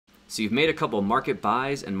So you've made a couple market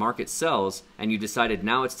buys and market sells, and you decided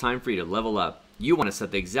now it's time for you to level up. You want to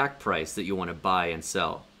set the exact price that you want to buy and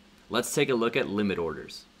sell. Let's take a look at limit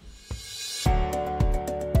orders.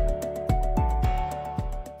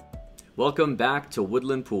 Welcome back to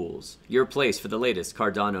Woodland Pools, your place for the latest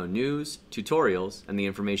Cardano news, tutorials, and the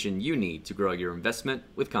information you need to grow your investment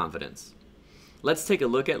with confidence. Let's take a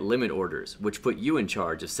look at limit orders, which put you in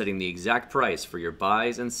charge of setting the exact price for your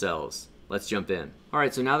buys and sells. Let's jump in.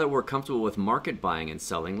 Alright, so now that we're comfortable with market buying and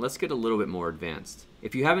selling, let's get a little bit more advanced.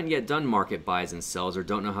 If you haven't yet done market buys and sells or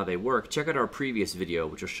don't know how they work, check out our previous video,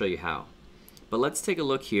 which will show you how. But let's take a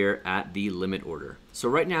look here at the limit order. So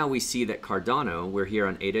right now we see that Cardano, we're here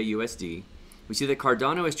on ADA USD, we see that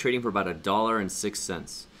Cardano is trading for about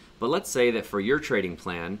 $1.06. But let's say that for your trading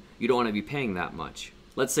plan, you don't want to be paying that much.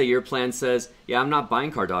 Let's say your plan says, yeah, I'm not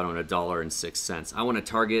buying Cardano at $1.06. I want to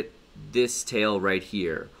target this tail right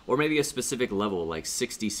here, or maybe a specific level like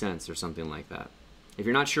 60 cents or something like that. If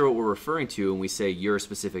you're not sure what we're referring to when we say your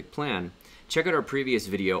specific plan, check out our previous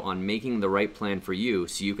video on making the right plan for you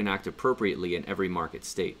so you can act appropriately in every market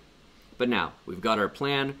state. But now, we've got our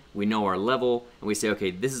plan, we know our level, and we say, okay,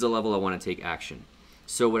 this is a level I want to take action.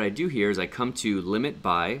 So what I do here is I come to limit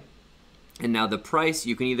buy, and now the price,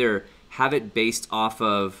 you can either have it based off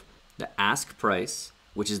of the ask price,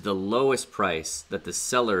 which is the lowest price that the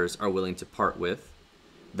sellers are willing to part with,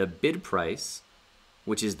 the bid price,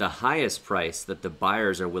 which is the highest price that the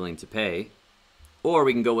buyers are willing to pay, or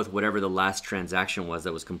we can go with whatever the last transaction was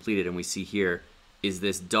that was completed, and we see here is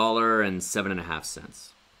this $1.07.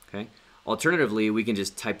 Okay. Alternatively, we can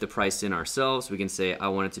just type the price in ourselves. We can say I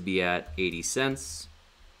want it to be at 80 cents,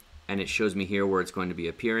 and it shows me here where it's going to be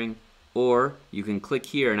appearing. Or you can click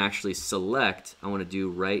here and actually select, I want to do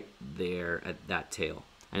right there at that tail.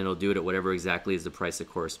 And it'll do it at whatever exactly is the price that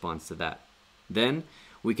corresponds to that. Then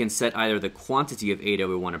we can set either the quantity of ADA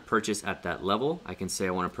we want to purchase at that level. I can say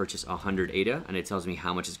I want to purchase 100 ADA, and it tells me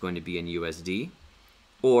how much it's going to be in USD.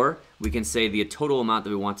 Or we can say the total amount that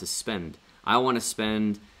we want to spend. I want to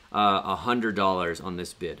spend $100 on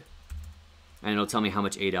this bid. And it'll tell me how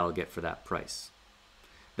much ADA I'll get for that price.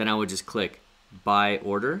 Then I would just click buy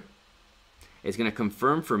order. It's going to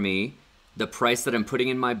confirm for me the price that I'm putting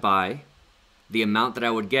in my buy, the amount that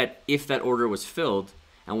I would get if that order was filled,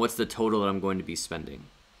 and what's the total that I'm going to be spending.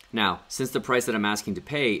 Now, since the price that I'm asking to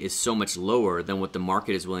pay is so much lower than what the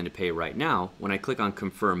market is willing to pay right now, when I click on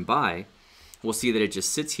confirm buy, we'll see that it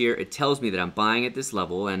just sits here. It tells me that I'm buying at this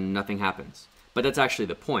level and nothing happens. But that's actually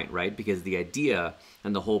the point, right? Because the idea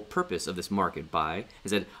and the whole purpose of this market buy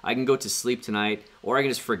is that I can go to sleep tonight, or I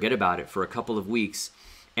can just forget about it for a couple of weeks.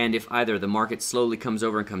 And if either the market slowly comes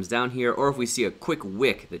over and comes down here, or if we see a quick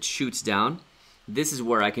wick that shoots down, this is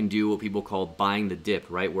where I can do what people call buying the dip,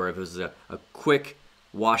 right? Where if it was a quick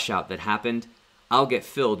washout that happened, I'll get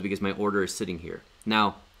filled because my order is sitting here.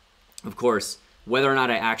 Now, of course, whether or not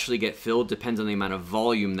I actually get filled depends on the amount of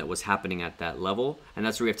volume that was happening at that level. And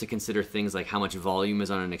that's where we have to consider things like how much volume is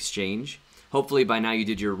on an exchange. Hopefully by now you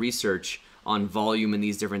did your research on volume and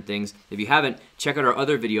these different things. If you haven't, check out our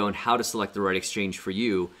other video on how to select the right exchange for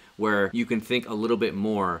you, where you can think a little bit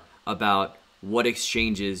more about what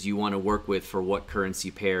exchanges you want to work with for what currency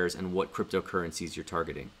pairs and what cryptocurrencies you're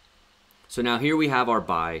targeting. So now here we have our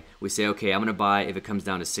buy. We say, okay, I'm going to buy if it comes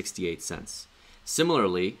down to 68 cents.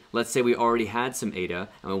 Similarly, let's say we already had some ADA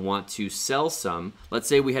and we want to sell some. Let's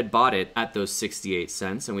say we had bought it at those 68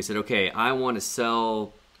 cents and we said, okay, I want to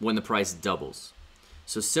sell when the price doubles.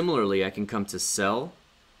 So similarly, I can come to sell,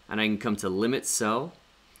 and I can come to limit sell,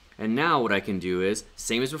 and now what I can do is,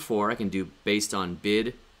 same as before, I can do based on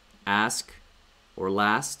bid, ask, or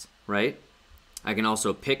last, right? I can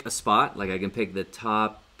also pick a spot, like I can pick the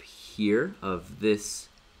top here of this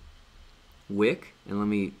wick, and let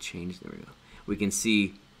me change, there we go. We can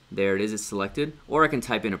see, there it is, it's selected, or I can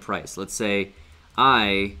type in a price. Let's say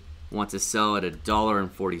I want to sell at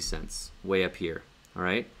 $1.40, way up here, all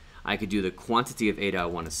right? I could do the quantity of ADA I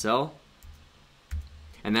want to sell,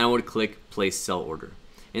 and then I would click place sell order.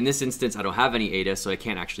 In this instance, I don't have any ADA, so I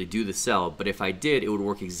can't actually do the sell, but if I did, it would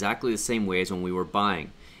work exactly the same way as when we were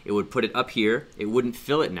buying. It would put it up here, it wouldn't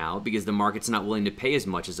fill it now because the market's not willing to pay as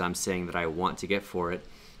much as I'm saying that I want to get for it.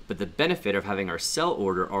 But the benefit of having our sell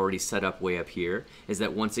order already set up way up here is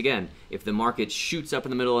that once again, if the market shoots up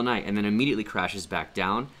in the middle of the night and then immediately crashes back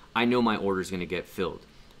down, I know my order is going to get filled.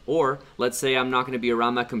 Or let's say I'm not going to be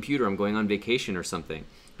around my computer, I'm going on vacation or something.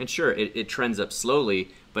 And sure, it trends up slowly,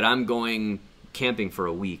 but I'm going camping for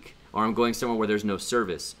a week, or I'm going somewhere where there's no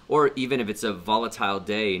service. Or even if it's a volatile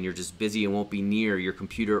day and you're just busy and won't be near your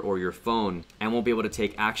computer or your phone and won't be able to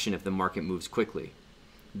take action if the market moves quickly.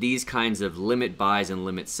 These kinds of limit buys and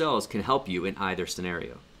limit sells can help you in either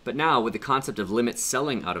scenario. But now, with the concept of limit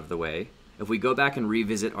selling out of the way, if we go back and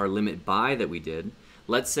revisit our limit buy that we did,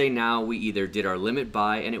 let's say now we either did our limit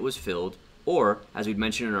buy and it was filled, or, as we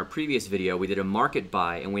mentioned in our previous video, we did a market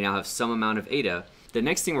buy and we now have some amount of ADA. The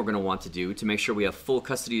next thing we're going to want to do to make sure we have full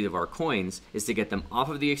custody of our coins is to get them off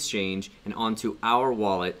of the exchange and onto our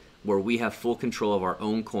wallet, where we have full control of our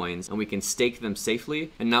own coins and we can stake them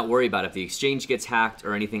safely and not worry about if the exchange gets hacked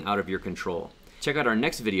or anything out of your control. Check out our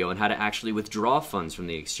next video on how to actually withdraw funds from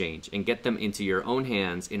the exchange and get them into your own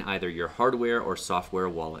hands in either your hardware or software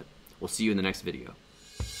wallet. We'll see you in the next video.